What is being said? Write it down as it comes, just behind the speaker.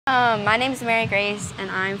My name's Mary Grace,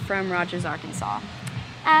 and I'm from Rogers, Arkansas.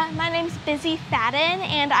 My name's Busy Fadden,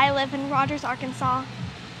 and I live in Rogers, Arkansas.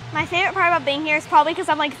 My favorite part about being here is probably because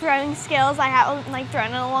I'm like throwing skills I haven't like thrown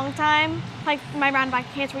in a long time. Like my round back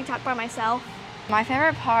hands where we talk by myself. My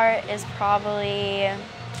favorite part is probably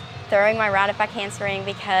throwing my round back handspring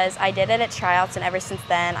because I did it at tryouts, and ever since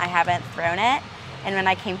then I haven't thrown it. And when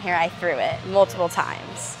I came here, I threw it multiple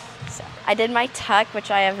times. So I did my tuck,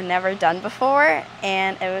 which I have never done before,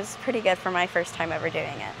 and it was pretty good for my first time ever doing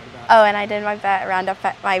it. Oh, and I did my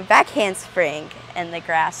back handspring in the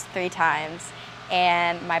grass 3 times,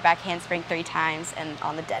 and my back handspring 3 times and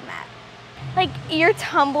on the dead mat. Like you're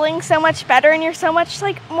tumbling so much better, and you're so much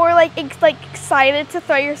like more like excited to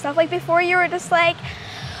throw your stuff. Like before, you were just like,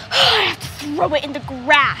 oh, I have to throw it in the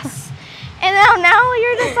grass. And now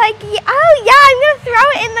you're just like, oh yeah, I'm gonna throw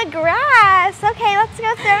it in the grass. Okay, let's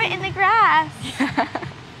go throw it in the grass.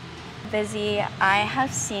 Busy, I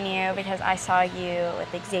have seen you because I saw you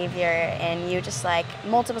with Xavier, and you just like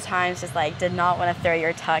multiple times just like did not want to throw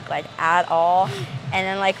your tuck like at all. And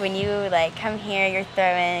then like when you like come here, you're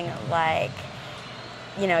throwing like,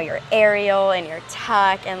 you know, your aerial and your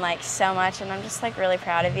tuck and like so much, and I'm just like really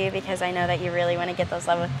proud of you because I know that you really want to get those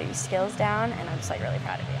level 3 skills down, and I'm just like really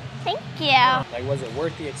proud of you. Thank you. Like, was it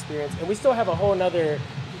worth the experience? And we still have a whole nother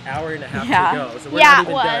hour and a half to go, so we're Yeah, not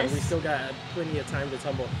even done. We still got plenty of time to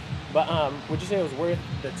tumble. But would you say it was worth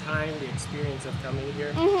the time, the experience of coming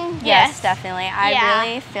here? Mm-hmm. Yes, definitely. I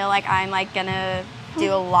really feel like I'm like gonna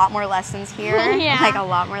do a lot more lessons here, like a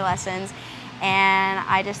lot more lessons. And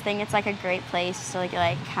I just think it's like a great place to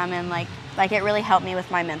like come and like it really helped me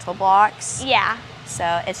with my mental blocks. Yeah.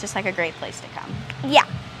 So it's just like a great place to come. Yeah.